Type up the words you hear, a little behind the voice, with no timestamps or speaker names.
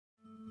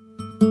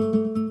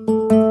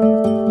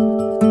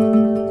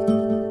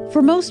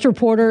For most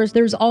reporters,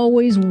 there's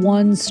always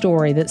one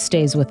story that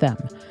stays with them.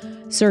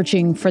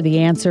 Searching for the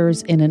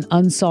answers in an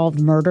unsolved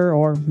murder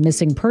or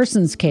missing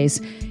persons case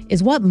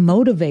is what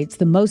motivates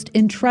the most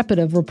intrepid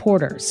of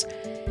reporters.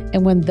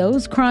 And when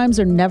those crimes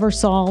are never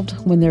solved,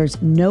 when there's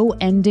no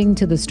ending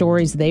to the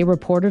stories they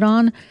reported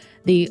on,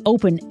 the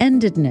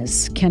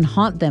open-endedness can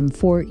haunt them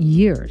for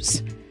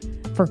years.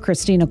 For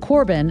Christina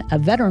Corbin, a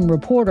veteran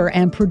reporter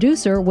and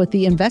producer with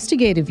the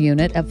investigative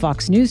unit at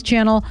Fox News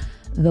Channel,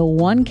 the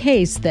one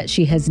case that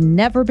she has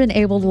never been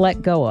able to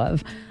let go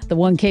of, the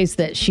one case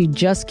that she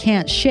just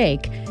can't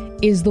shake,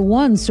 is the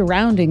one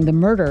surrounding the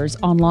murders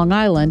on Long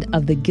Island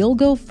of the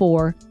Gilgo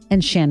Four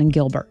and Shannan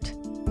Gilbert.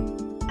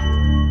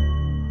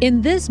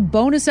 In this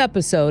bonus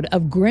episode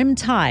of Grim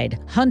Tide,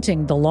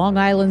 Hunting the Long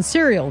Island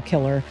Serial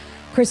Killer,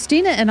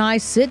 Christina and I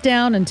sit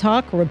down and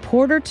talk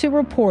reporter to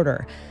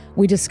reporter.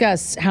 We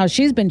discuss how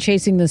she's been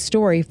chasing this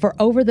story for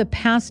over the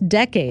past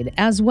decade,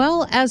 as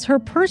well as her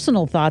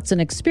personal thoughts and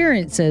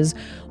experiences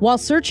while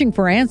searching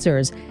for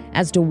answers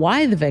as to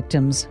why the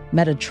victims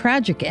met a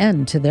tragic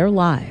end to their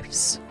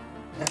lives.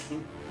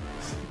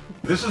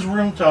 This is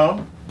Room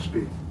Tone.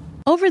 Speak.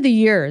 Over the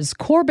years,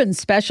 Corbin's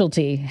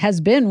specialty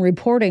has been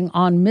reporting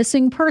on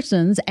missing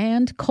persons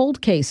and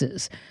cold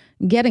cases,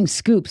 getting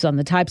scoops on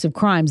the types of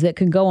crimes that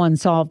can go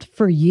unsolved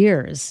for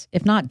years,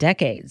 if not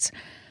decades.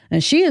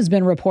 And she has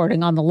been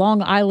reporting on the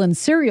Long Island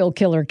serial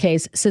killer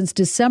case since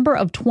December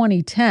of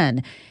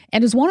 2010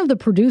 and is one of the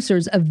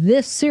producers of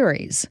this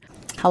series.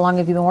 How long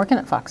have you been working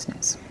at Fox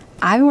News?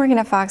 I've been working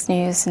at Fox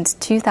News since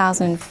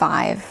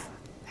 2005.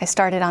 I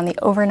started on the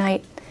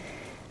overnight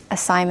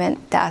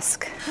assignment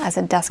desk as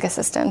a desk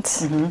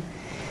assistant,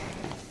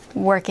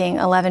 working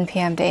 11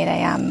 p.m. to 8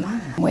 a.m.,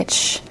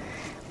 which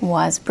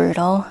was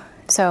brutal.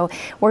 So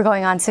we're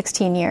going on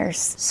 16 years.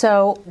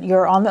 So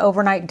you're on the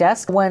overnight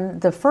desk. When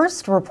the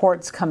first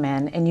reports come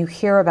in and you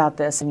hear about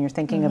this and you're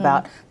thinking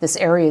about this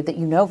area that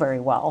you know very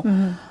well,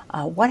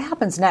 what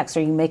happens next?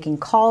 Are you making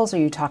calls? Are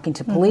you talking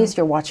to police?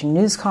 You're watching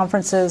news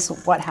conferences?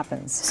 What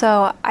happens?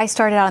 So I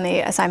started on the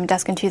assignment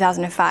desk in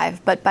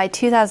 2005, but by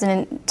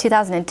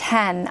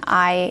 2010,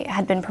 I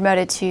had been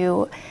promoted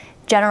to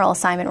general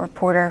assignment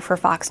reporter for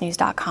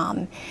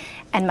FoxNews.com,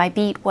 and my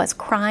beat was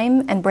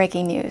crime and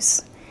breaking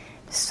news.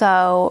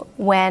 So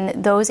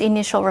when those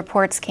initial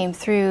reports came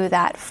through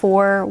that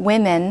 4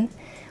 women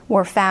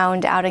were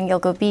found out in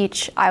Gilgo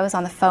Beach, I was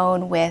on the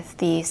phone with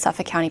the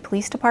Suffolk County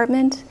Police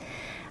Department.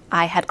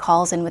 I had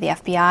calls in with the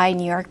FBI,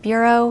 New York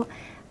Bureau.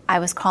 I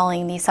was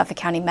calling the Suffolk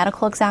County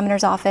Medical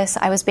Examiner's Office.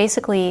 I was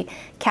basically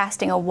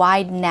casting a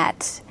wide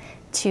net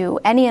to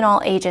any and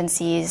all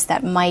agencies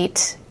that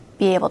might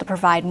be able to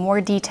provide more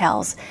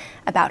details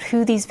about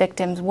who these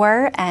victims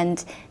were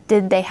and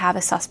did they have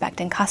a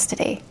suspect in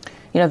custody.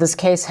 You know, this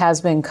case has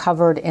been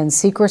covered in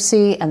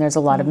secrecy, and there's a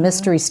lot of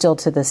mystery still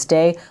to this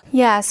day.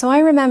 Yeah, so I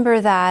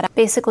remember that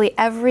basically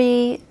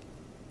every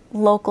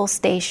local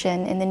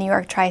station in the New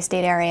York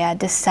tri-state area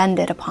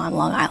descended upon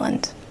Long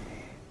Island,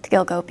 to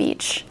Gilgo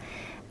Beach.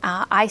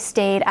 I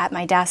stayed at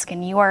my desk in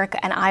New York,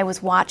 and I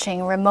was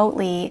watching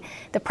remotely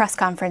the press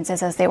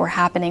conferences as they were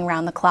happening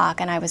round the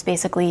clock, and I was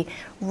basically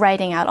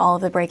writing out all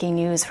of the breaking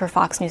news for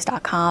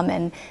FoxNews.com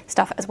and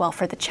stuff as well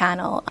for the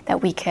channel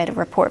that we could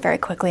report very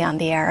quickly on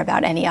the air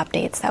about any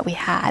updates that we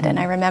had. And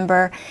I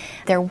remember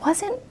there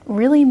wasn't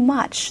really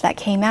much that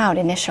came out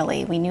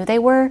initially. We knew they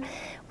were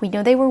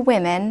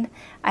women.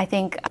 I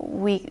think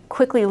we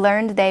quickly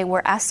learned they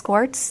were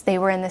escorts. They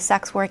were in the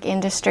sex work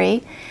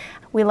industry.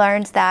 We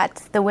learned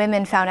that the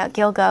women found out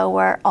Gilgo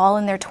were all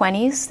in their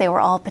 20s. They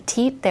were all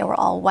petite, they were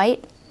all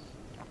white,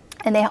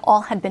 and they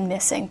all had been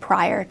missing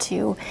prior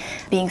to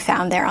being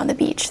found there on the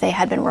beach. They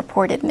had been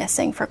reported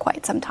missing for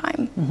quite some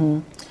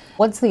time.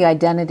 Once the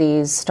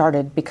identities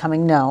started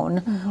becoming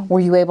known, were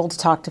you able to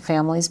talk to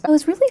families? It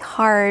was really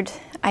hard,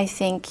 I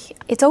think.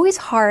 It's always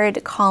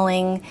hard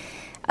calling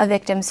a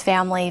victim's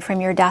family from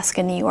your desk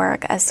in New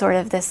York as sort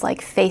of this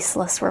like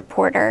faceless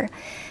reporter.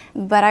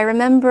 But I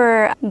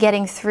remember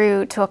getting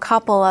through to a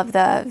couple of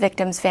the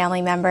victims'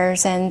 family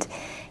members, and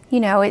you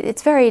know,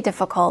 it's very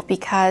difficult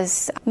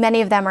because many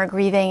of them are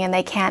grieving and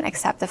they can't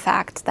accept the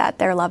fact that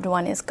their loved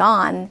one is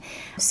gone.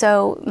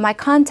 So my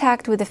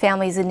contact with the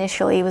families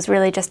initially was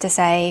really just to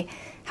say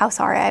how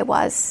sorry I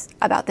was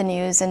about the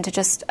news and to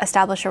just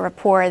establish a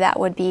rapport that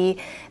would be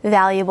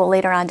valuable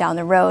later on down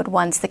the road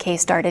once the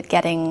case started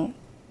getting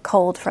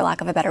cold, for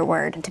lack of a better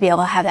word, to be able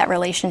to have that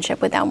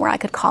relationship with them where I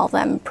could call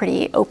them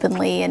pretty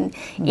openly and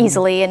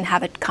easily and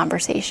have a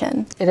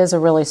conversation. It is a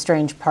really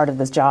strange part of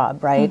this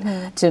job,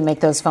 right? To make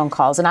those phone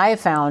calls. And I have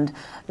found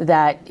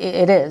that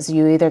it is.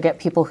 You either get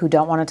people who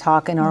don't want to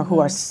talk and or who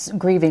are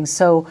grieving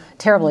so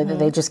terribly that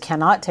they just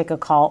cannot take a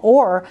call,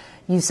 or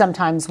you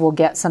sometimes will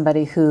get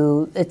somebody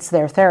who it's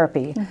their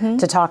therapy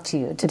to talk to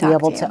you, to be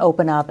able to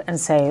open up and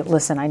say,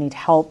 listen, I need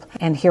help.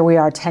 And here we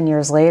are 10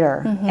 years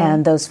later,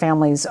 and those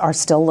families are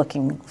still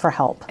looking for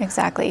help.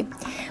 Exactly.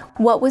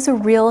 What was a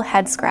real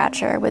head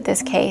scratcher with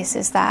this case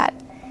is that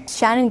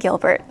Shannan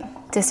Gilbert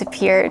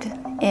disappeared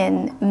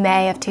in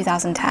May of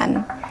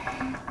 2010,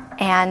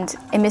 and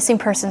a missing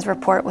persons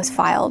report was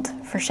filed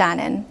for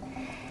Shannan.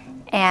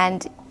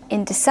 And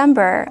in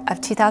December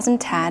of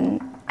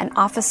 2010, an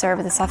officer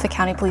with the Suffolk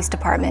County Police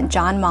Department,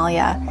 John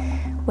Malia,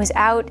 was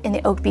out in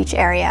the Oak Beach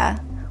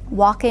area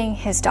walking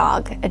his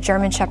dog, a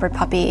German Shepherd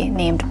puppy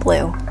named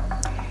Blue.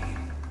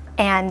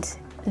 And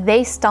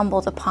they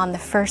stumbled upon the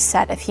first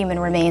set of human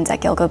remains at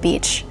Gilgo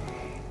Beach.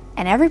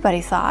 And everybody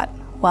thought,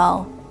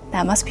 well,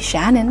 that must be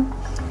Shannon.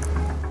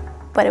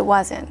 But it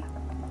wasn't.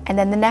 And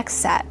then the next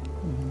set,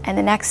 and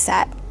the next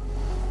set,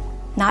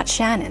 not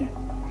Shannon.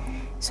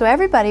 So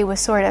everybody was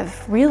sort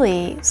of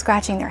really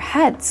scratching their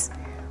heads.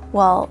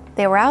 Well,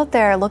 they were out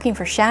there looking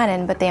for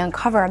Shannon, but they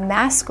uncover a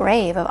mass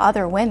grave of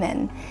other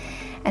women.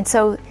 And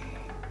so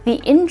the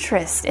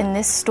interest in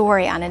this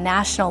story on a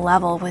national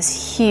level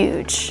was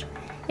huge.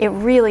 It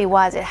really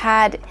was. It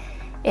had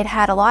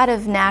a lot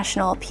of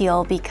national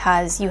appeal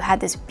because you had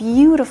this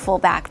beautiful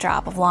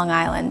backdrop of Long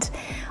Island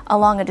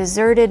along a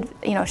deserted,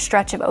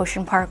 stretch of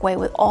Ocean Parkway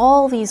with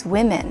all these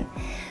women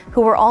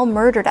who were all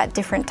murdered at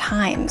different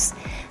times.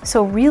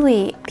 So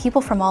really,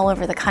 people from all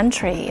over the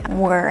country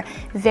were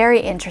very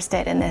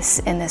interested in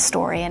this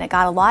story, and it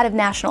got a lot of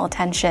national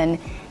attention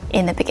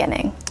in the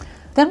beginning.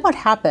 Then what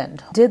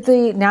happened? Did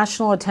the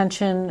national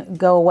attention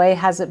go away?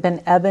 Has it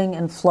been ebbing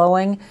and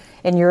flowing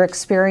in your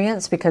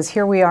experience? Because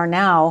here we are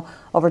now,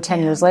 over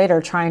 10 years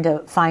later, trying to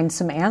find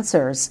some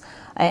answers.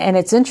 And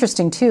it's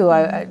interesting, too.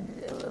 I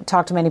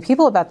talked to many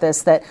people about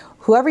this, that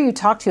whoever you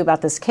talk to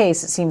about this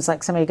case, it seems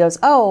like somebody goes,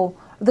 oh,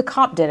 the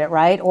cop did it,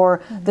 right?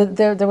 Or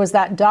there was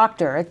that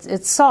doctor.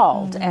 It's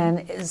solved.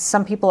 And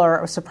some people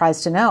are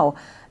surprised to know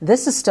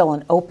this is still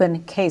an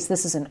open case.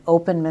 This is an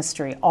open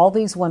mystery. All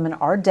these women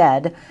are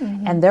dead,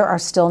 and there are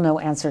still no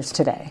answers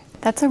today.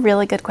 That's a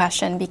really good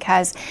question,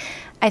 because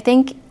I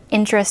think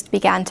interest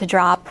began to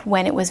drop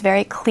when it was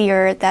very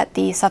clear that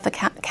the Suffolk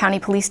County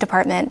Police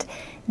Department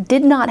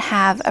did not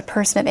have a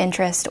person of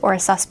interest or a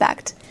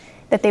suspect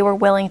that they were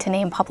willing to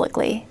name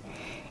publicly.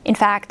 In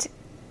fact,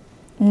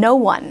 no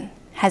one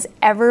has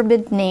ever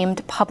been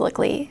named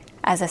publicly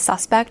as a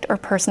suspect or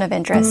person of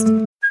interest.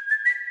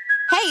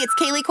 Hey, it's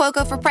Kaylee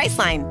Cuoco for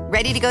Priceline.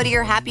 Ready to go to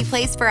your happy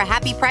place for a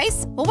happy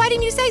price? Well, why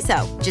didn't you say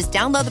so? Just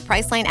download the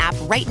Priceline app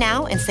right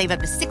now and save up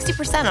to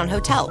 60% on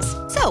hotels.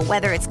 So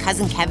whether it's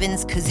Cousin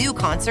Kevin's Kazoo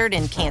Concert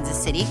in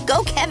Kansas City,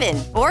 go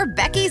Kevin, or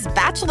Becky's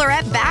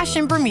Bachelorette Bash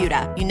in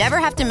Bermuda, you never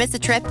have to miss a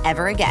trip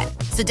ever again.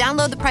 So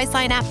download the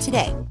Priceline app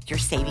today. Your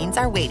savings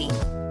are waiting.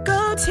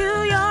 Go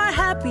to your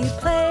happy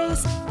place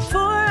for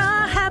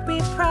a happy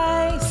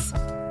price.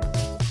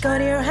 Go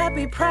to your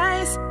happy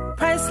price,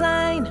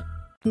 Priceline.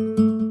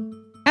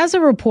 As a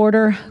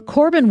reporter,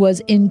 Corbin was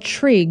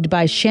intrigued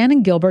by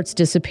Shannan Gilbert's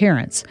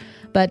disappearance.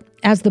 But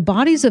as the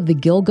bodies of the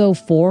Gilgo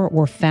Four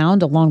were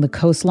found along the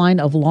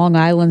coastline of Long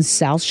Island's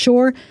South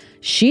Shore,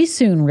 she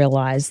soon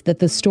realized that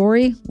the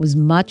story was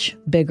much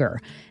bigger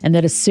and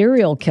that a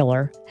serial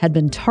killer had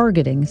been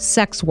targeting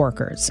sex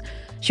workers.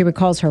 She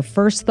recalls her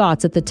first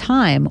thoughts at the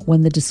time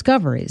when the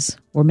discoveries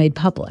were made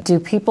public.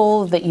 Do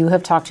people that you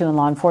have talked to in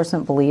law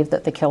enforcement believe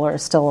that the killer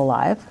is still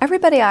alive?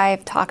 Everybody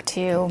I've talked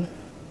to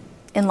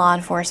in law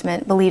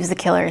enforcement believes the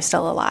killer is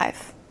still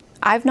alive.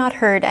 I've not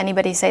heard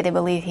anybody say they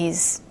believe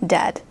he's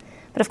dead,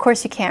 but of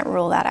course you can't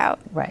rule that out.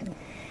 Right.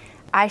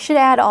 I should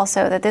add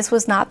also that this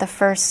was not the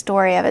first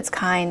story of its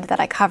kind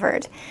that I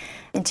covered.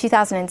 In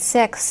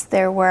 2006,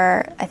 there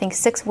were, I think,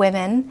 6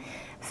 women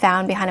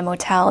found behind a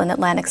motel in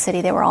Atlantic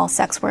City. They were all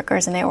sex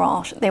workers, and they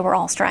were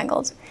all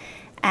strangled.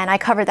 And I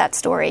covered that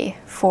story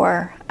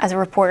as a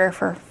reporter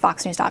for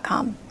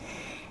FoxNews.com.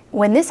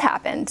 When this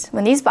happened,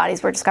 when these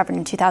bodies were discovered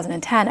in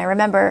 2010, I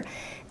remember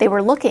they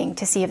were looking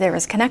to see if there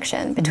was a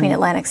connection between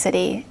Atlantic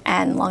City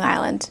and Long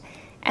Island,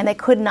 and they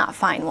could not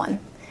find one.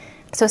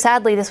 So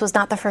sadly, this was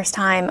not the first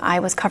time I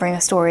was covering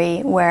a story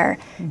where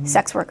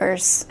sex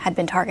workers had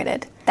been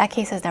targeted. That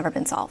case has never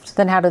been solved.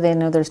 Then how do they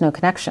know there's no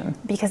connection?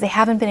 Because they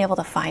haven't been able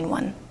to find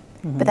one.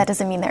 But that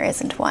doesn't mean there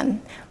isn't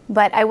one.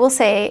 But I will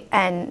say,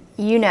 and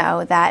you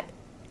know, that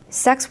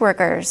sex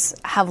workers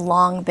have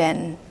long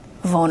been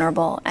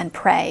vulnerable and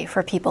prey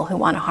for people who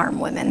want to harm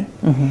women.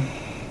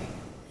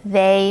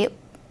 They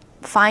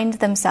find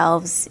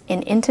themselves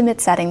in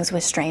intimate settings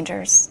with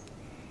strangers.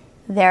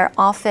 They're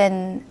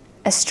often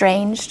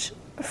estranged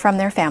from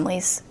their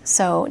families,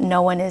 so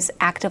no one is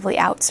actively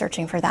out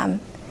searching for them.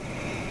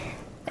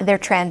 They're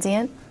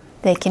transient.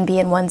 They can be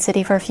in one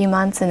city for a few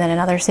months and then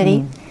another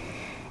city.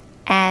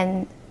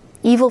 And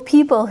evil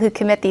people who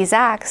commit these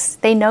acts,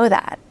 they know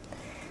that.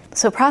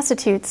 So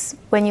prostitutes,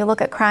 when you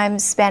look at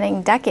crimes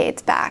spanning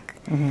decades back,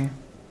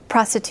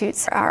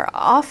 prostitutes are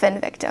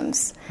often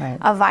victims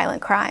of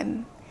violent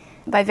crime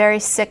by very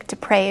sick,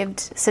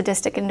 depraved,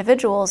 sadistic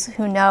individuals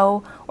who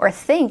know or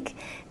think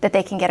that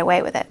they can get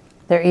away with it.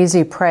 They're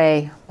easy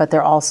prey, but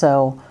they're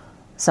also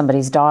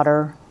somebody's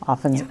daughter,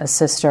 often a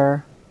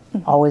sister,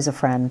 always a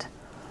friend,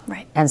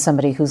 and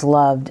somebody who's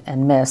loved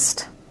and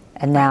missed.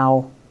 And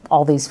now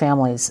all these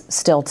families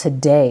still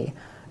today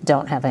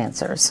don't have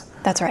answers.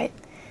 That's right.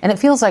 And it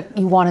feels like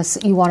you want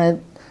to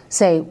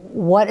say,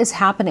 what is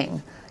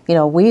happening? You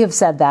know, we have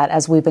said that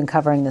as we've been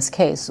covering this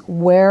case.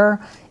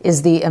 Where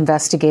is the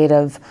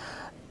investigative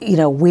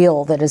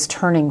wheel that is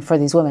turning for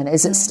these women?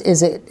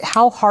 Is it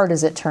how hard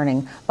is it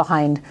turning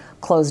behind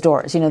closed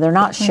doors? They're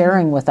not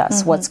sharing with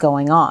us what's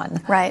going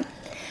on. Right.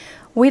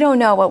 We don't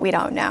know what we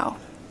don't know.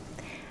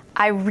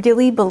 I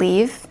really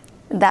believe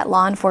that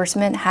law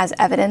enforcement has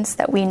evidence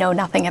that we know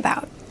nothing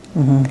about.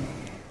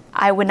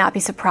 I would not be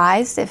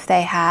surprised if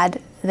they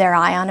had their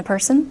eye on a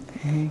person,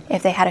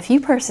 if they had a few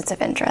persons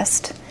of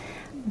interest.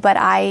 But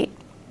I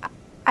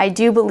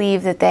do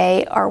believe that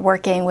they are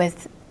working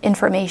with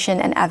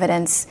information and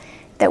evidence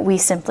that we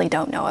simply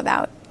don't know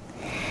about.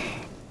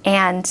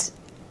 And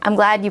I'm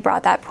glad you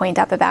brought that point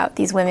up about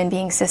these women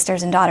being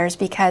sisters and daughters,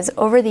 because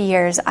over the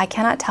years, I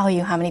cannot tell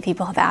you how many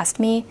people have asked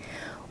me,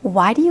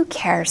 why do you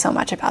care so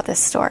much about this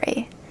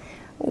story?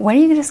 When are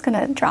you just going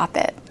to drop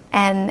it?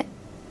 And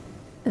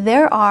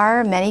there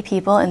are many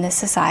people in this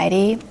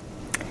society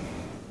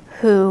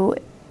who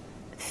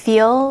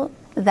feel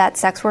that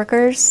sex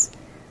workers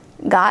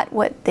got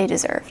what they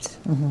deserved.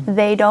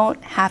 They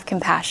don't have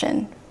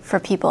compassion for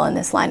people in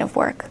this line of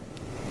work.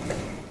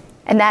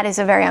 And that is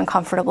a very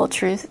uncomfortable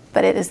truth,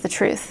 but it is the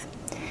truth.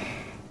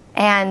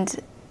 And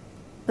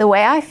the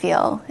way I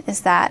feel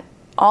is that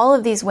all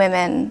of these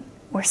women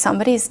were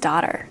somebody's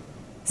daughter,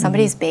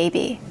 somebody's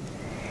baby.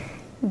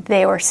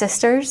 They were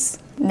sisters,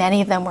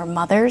 many of them were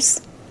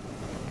mothers,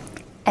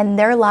 and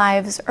their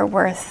lives are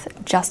worth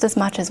just as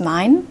much as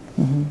mine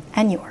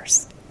and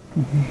yours.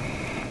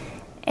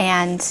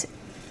 And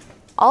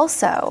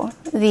also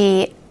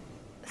the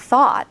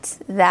thought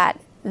that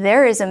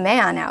there is a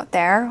man out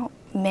there,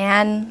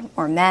 man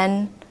or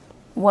men,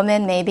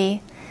 woman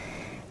maybe,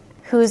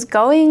 who's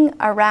going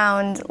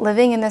around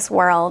living in this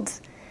world,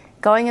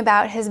 going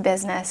about his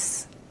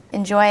business,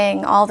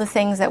 enjoying all the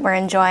things that we're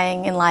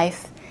enjoying in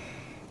life,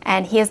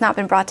 and he has not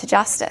been brought to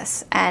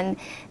justice. And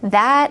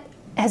that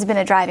has been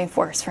a driving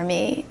force for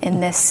me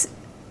in this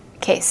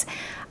case.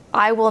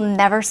 I will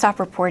never stop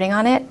reporting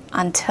on it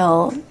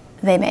until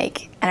they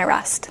make an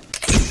arrest.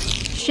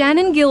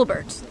 Shannan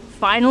Gilbert,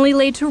 finally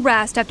laid to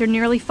rest after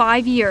nearly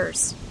 5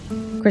 years.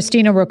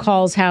 Christina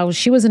recalls how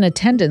she was in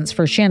attendance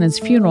for Shannan's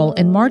funeral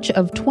in March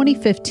of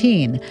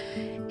 2015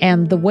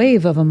 and the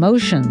wave of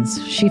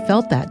emotions she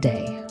felt that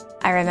day.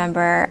 I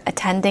remember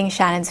attending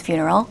Shannan's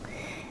funeral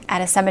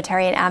at a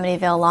cemetery in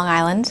Amityville, Long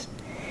Island,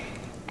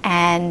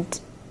 and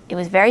it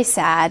was very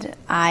sad.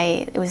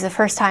 It was the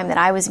first time that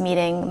I was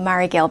meeting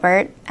Mari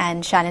Gilbert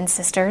and Shannan's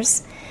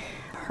sisters.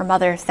 Her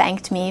mother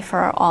thanked me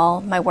for all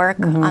my work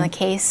on the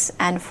case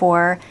and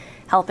for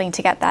helping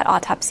to get that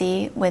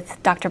autopsy with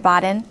Dr.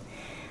 Bodden.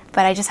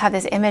 But I just have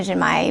this image in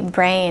my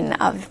brain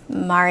of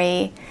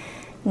Mari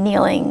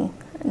kneeling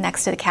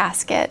next to the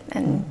casket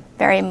and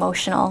very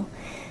emotional.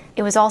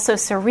 It was also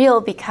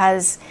surreal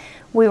because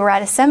we were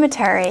at a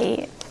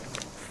cemetery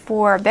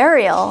for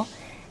burial,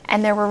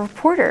 and there were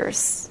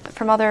reporters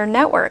from other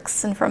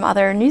networks and from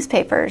other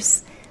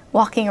newspapers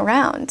walking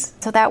around.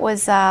 So that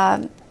was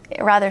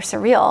rather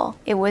surreal.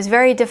 It was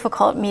very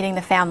difficult meeting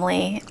the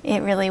family.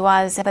 It really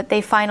was. But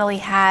they finally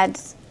had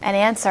an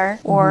answer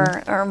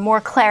or more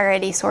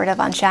clarity sort of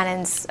on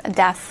Shannan's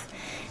death,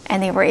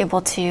 and they were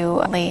able to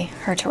lay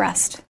her to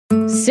rest.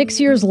 6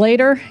 years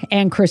later,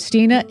 and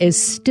Christina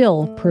is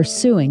still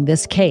pursuing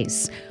this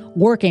case,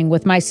 working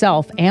with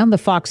myself and the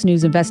Fox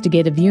News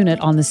investigative unit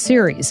on the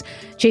series,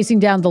 chasing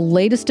down the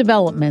latest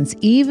developments,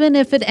 even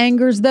if it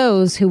angers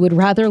those who would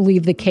rather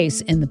leave the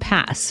case in the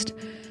past.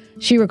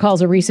 She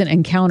recalls a recent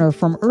encounter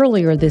from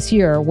earlier this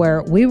year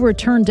where we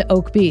returned to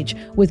Oak Beach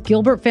with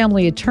Gilbert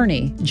family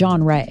attorney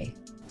John Ray.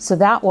 So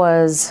that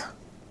was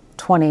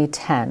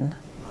 2010.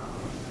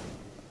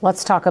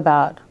 Let's talk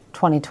about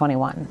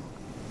 2021.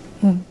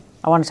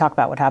 I want to talk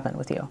about what happened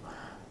with you,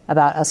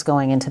 about us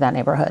going into that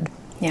neighborhood.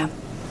 Yeah.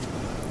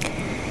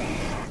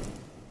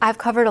 I've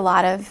covered a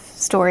lot of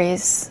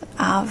stories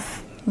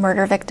of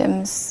murder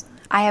victims.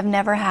 I have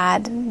never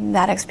had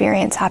that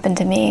experience happen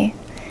to me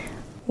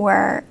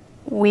where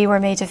we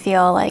were made to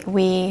feel like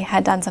we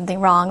had done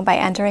something wrong by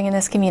entering in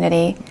this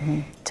community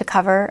to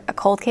cover a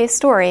cold case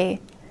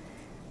story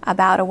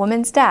about a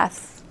woman's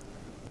death,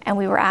 and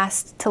we were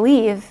asked to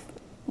leave.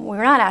 We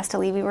were not asked to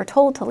leave, we were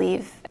told to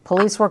leave.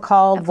 Police were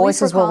called,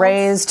 voices were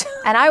raised,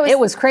 and it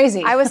was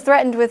crazy. I was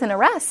threatened with an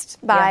arrest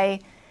by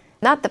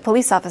not the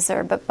police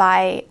officer, but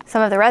by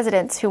some of the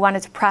residents who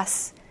wanted to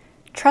press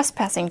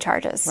trespassing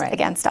charges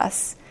against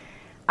us.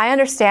 I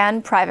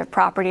understand private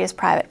property is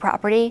private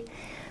property,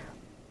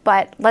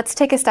 but let's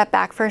take a step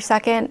back for a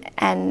second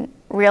and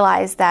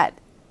realize that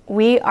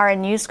we are a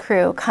news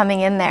crew coming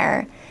in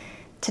there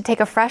to take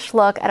a fresh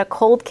look at a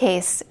cold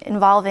case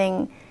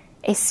involving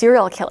a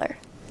serial killer.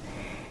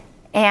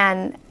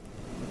 And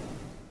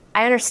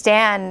I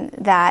understand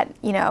that,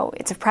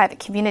 it's a private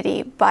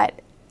community, but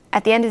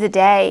at the end of the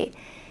day,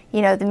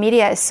 the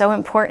media is so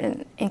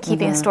important in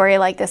keeping a story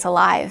like this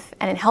alive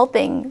and in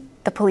helping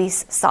the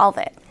police solve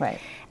it. Right.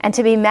 And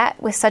to be met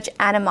with such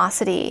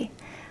animosity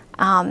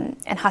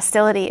and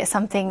hostility is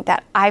something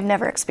that I've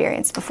never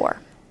experienced before.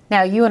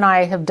 Now, you and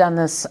I have done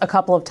this a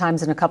couple of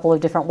times in a couple of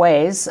different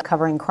ways,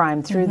 covering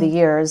crime through the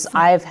years.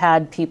 I've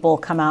had people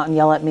come out and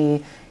yell at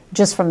me,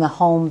 just from the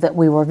home that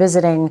we were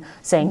visiting,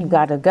 saying, you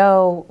got to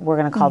go, we're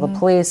going to call the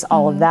police,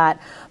 all of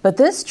that. But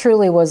this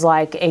truly was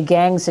like a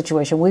gang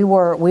situation. We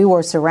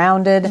were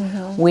surrounded.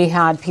 We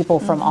had people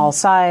from all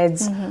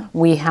sides.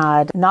 We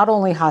had not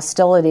only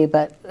hostility,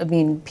 but I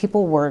mean,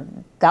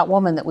 that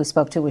woman that we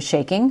spoke to was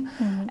shaking,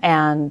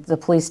 and the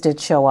police did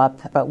show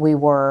up, but we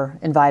were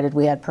invited.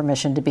 We had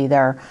permission to be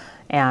there.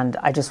 And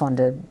I just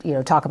wanted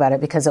to, talk about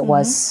it because it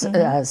was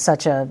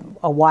such a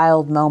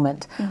wild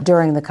moment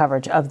during the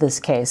coverage of this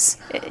case.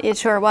 It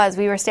sure was.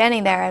 We were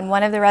standing there, and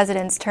one of the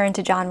residents turned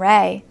to John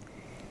Ray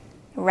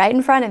right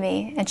in front of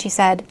me, and she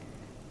said,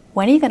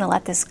 "When are you going to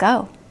let this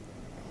go?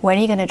 When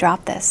are you going to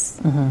drop this?"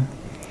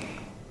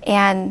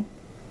 And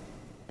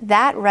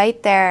that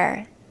right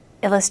there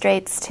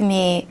illustrates to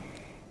me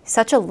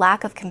such a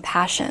lack of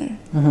compassion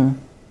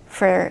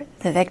for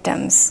the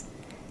victims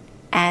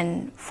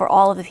and for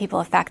all of the people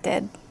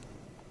affected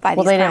by these crimes.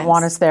 Well, they didn't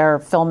want us there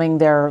filming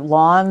their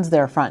lawns,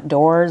 their front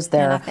doors,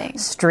 their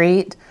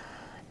street.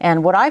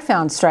 And what I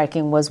found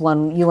striking was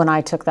when you and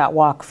I took that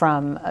walk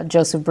from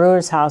Joseph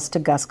Brewer's house to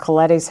Gus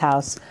Coletti's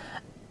house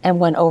and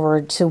went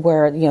over to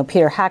where,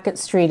 Peter Hackett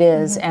Street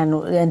is,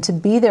 and to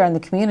be there in the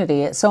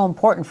community. It's so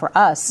important for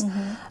us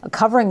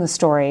covering the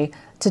story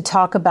to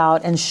talk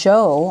about and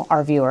show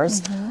our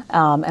viewers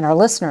and our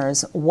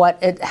listeners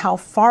how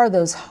far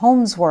those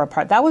homes were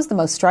apart. That was the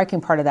most striking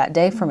part of that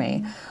day for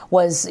me.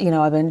 Was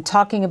I've been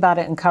talking about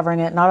it and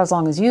covering it not as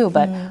long as you,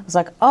 but I was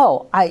like,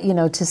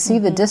 to see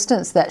the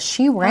distance that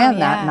she ran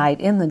that night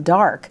in the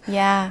dark.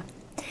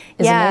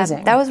 Is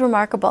amazing. That was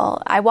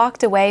remarkable. I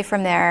walked away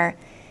from there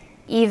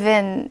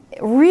even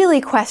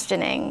really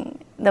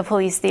questioning the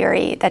police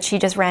theory that she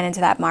just ran into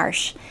that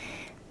marsh.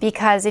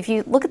 Because if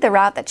you look at the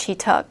route that she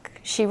took,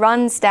 she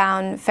runs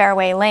down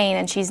Fairway Lane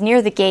and she's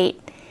near the gate,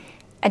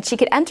 and she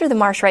could enter the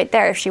marsh right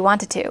there if she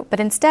wanted to.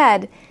 But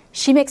instead,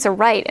 she makes a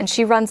right and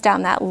she runs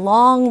down that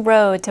long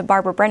road to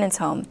Barbara Brennan's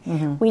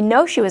home. We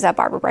know she was at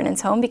Barbara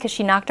Brennan's home because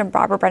she knocked on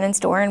Barbara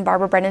Brennan's door and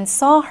Barbara Brennan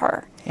saw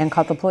her. And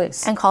called the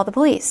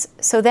police.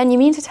 So then you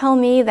mean to tell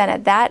me that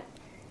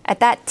at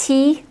that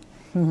T,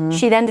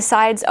 she then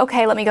decides,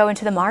 okay, let me go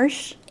into the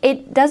marsh?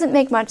 It doesn't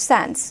make much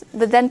sense.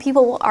 But then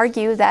people will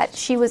argue that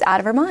she was out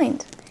of her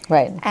mind.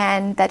 Right.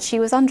 And that she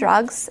was on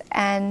drugs,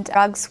 and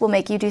drugs will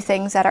make you do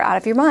things that are out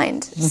of your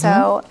mind.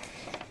 So,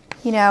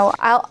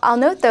 I'll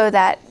note though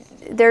that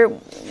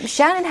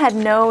Shannon had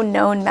no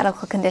known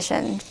medical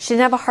condition. She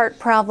didn't have a heart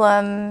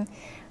problem.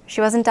 She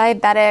wasn't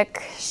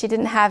diabetic. She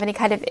didn't have any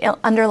kind of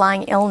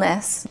underlying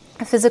illness,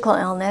 a physical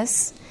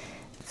illness.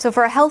 So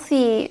for a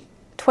healthy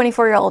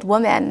 24-year-old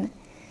woman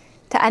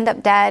to end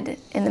up dead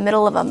in the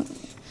middle of a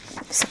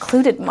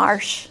secluded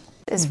marsh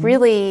is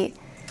really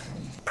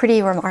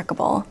pretty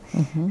remarkable.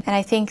 And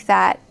I think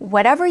that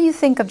whatever you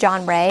think of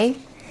John Ray,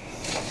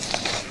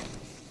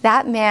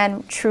 that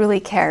man truly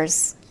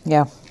cares.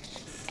 Yeah.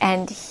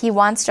 And he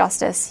wants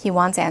justice, he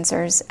wants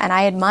answers, and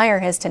I admire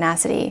his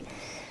tenacity.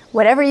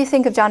 Whatever you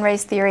think of John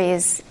Ray's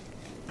theories,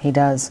 he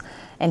does.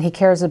 And he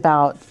cares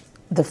about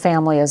the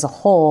family as a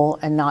whole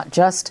and not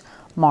just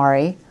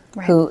Mari,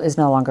 who is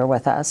no longer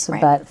with us,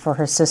 but for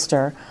her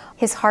sister.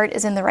 His heart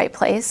is in the right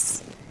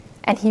place,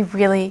 and he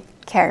really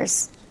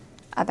cares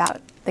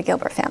about the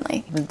Gilbert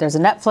family. There's a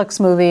Netflix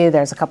movie,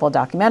 there's a couple of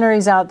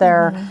documentaries out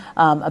there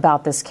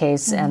about this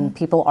case, and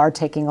people are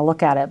taking a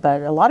look at it.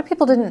 But a lot of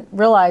people didn't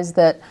realize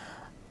that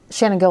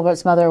Shannan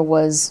Gilbert's mother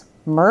was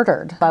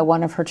murdered by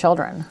one of her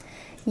children.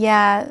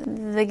 Yeah,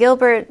 the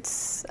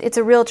Gilberts, it's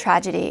a real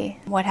tragedy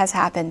what has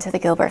happened to the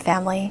Gilbert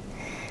family.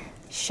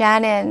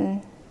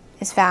 Shannan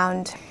is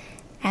found,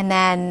 and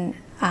then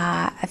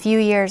a few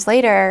years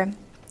later,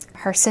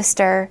 her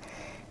sister,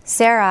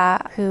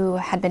 Sarah, who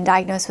had been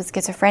diagnosed with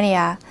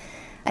schizophrenia,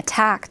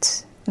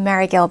 attacked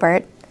Mary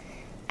Gilbert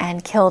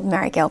and killed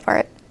Mary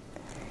Gilbert.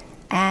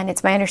 And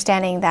it's my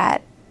understanding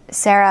that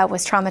Sarah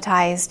was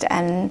traumatized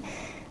and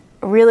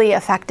really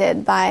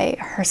affected by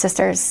her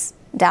sister's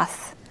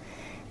death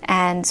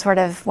and sort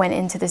of went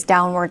into this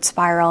downward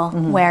spiral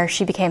where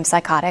she became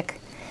psychotic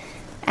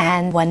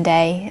and one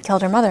day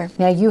killed her mother.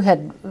 Now, you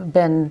had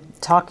been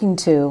talking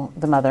to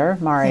the mother,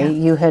 Mari.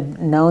 You had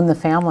known the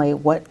family.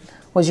 What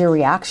was your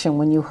reaction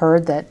when you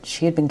heard that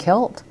she had been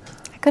killed?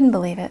 I couldn't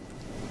believe it.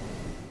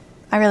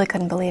 I really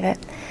couldn't believe it.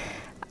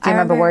 Do you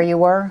remember where you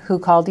were? Who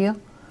called you?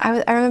 I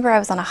remember I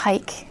was on a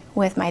hike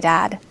with my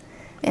dad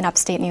in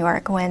upstate New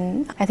York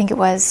when I think it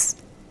was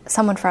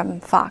someone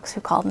from Fox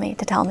who called me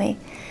to tell me.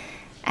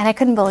 And I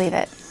couldn't believe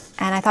it.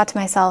 And I thought to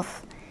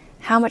myself,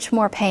 how much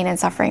more pain and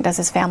suffering does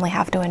his family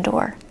have to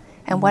endure?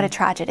 And what a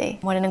tragedy.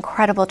 What an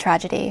incredible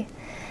tragedy.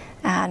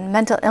 And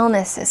mental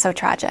illness is so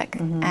tragic.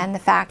 And the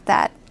fact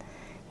that,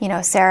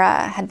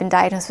 Sarah had been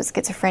diagnosed with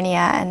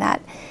schizophrenia and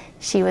that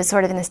she was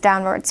sort of in this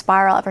downward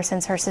spiral ever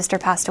since her sister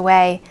passed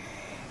away,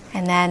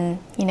 and then,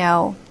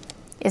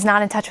 is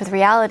not in touch with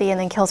reality and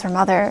then kills her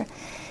mother.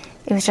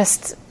 It was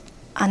just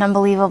an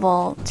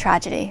unbelievable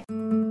tragedy.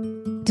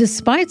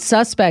 despite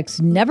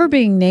suspects never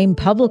being named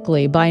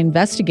publicly by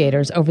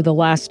investigators over the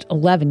last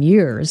 11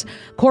 years,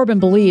 Corbin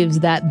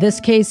believes that this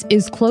case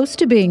is close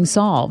to being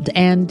solved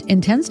and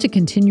intends to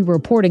continue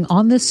reporting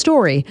on this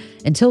story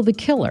until the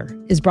killer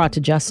is brought to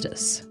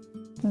justice.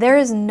 There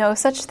is no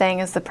such thing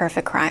as the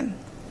perfect crime.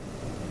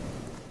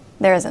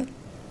 There isn't.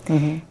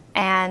 Mm-hmm.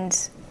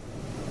 And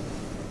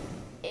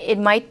it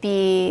might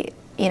be,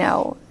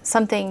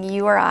 something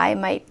you or I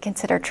might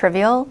consider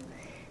trivial,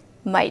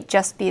 might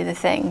just be the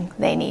thing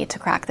they need to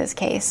crack this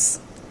case.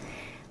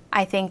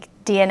 I think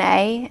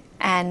DNA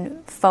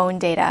and phone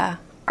data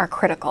are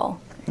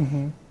critical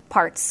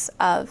parts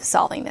of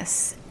solving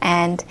this.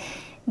 And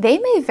they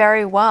may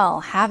very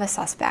well have a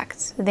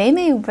suspect. They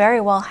may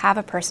very well have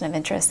a person of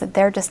interest that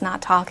they're just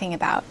not talking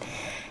about.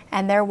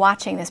 And they're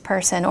watching this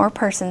person or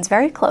persons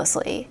very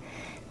closely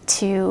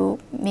to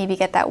maybe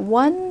get that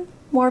one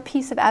more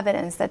piece of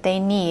evidence that they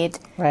need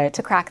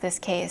to crack this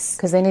case.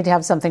 Because they need to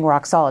have something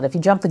rock solid. If you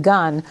jump the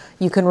gun,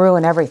 you can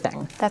ruin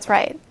everything. That's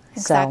right.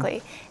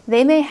 Exactly.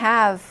 They may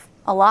have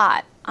a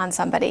lot on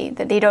somebody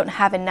that they don't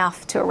have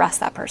enough to arrest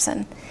that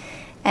person.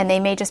 And they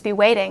may just be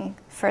waiting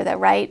for the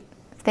right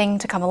thing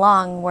to come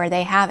along where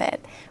they have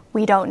it.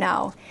 We don't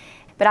know.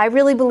 But I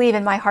really believe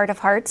in my heart of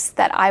hearts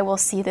that I will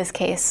see this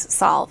case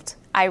solved.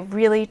 I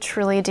really,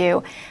 truly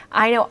do.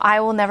 I know I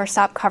will never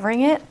stop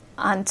covering it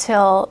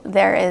until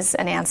there is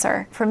an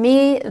answer. For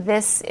me,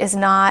 this is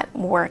not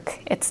work.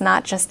 It's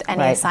not just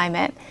any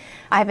assignment.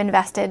 I've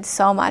invested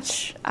so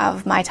much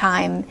of my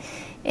time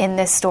in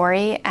this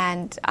story,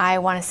 and I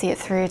want to see it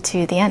through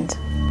to the end.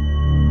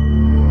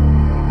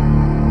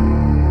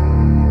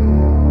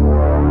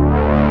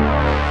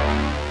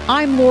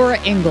 I'm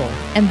Laura Ingle,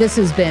 and this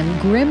has been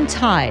Grim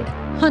Tide,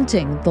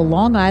 Hunting the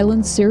Long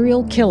Island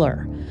Serial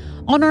Killer.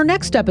 On our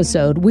next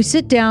episode, we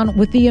sit down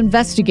with the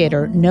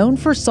investigator known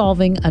for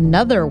solving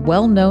another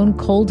well-known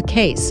cold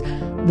case,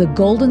 the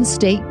Golden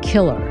State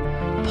Killer.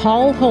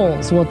 Paul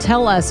Holes will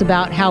tell us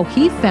about how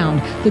he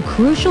found the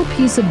crucial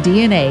piece of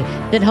DNA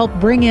that helped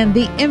bring in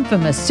the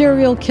infamous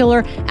serial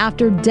killer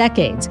after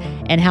decades,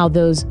 and how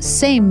those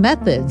same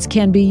methods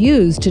can be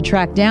used to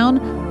track down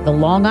the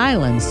Long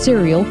Island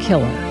serial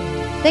killer.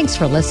 Thanks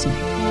for listening.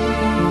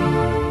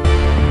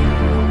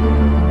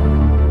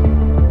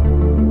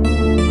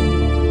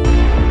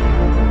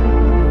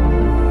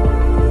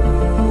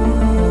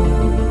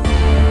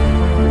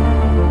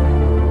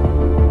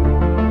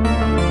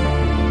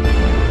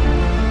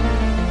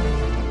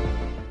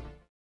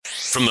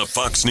 From the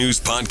Fox News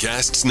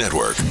Podcasts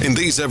Network. In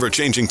these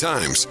ever-changing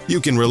times, you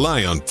can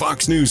rely on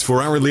Fox News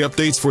for hourly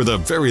updates for the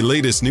very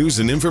latest news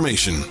and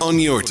information on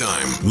your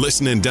time.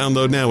 Listen and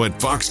download now at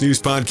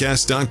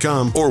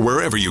foxnewspodcast.com or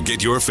wherever you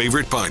get your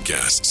favorite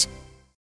podcasts.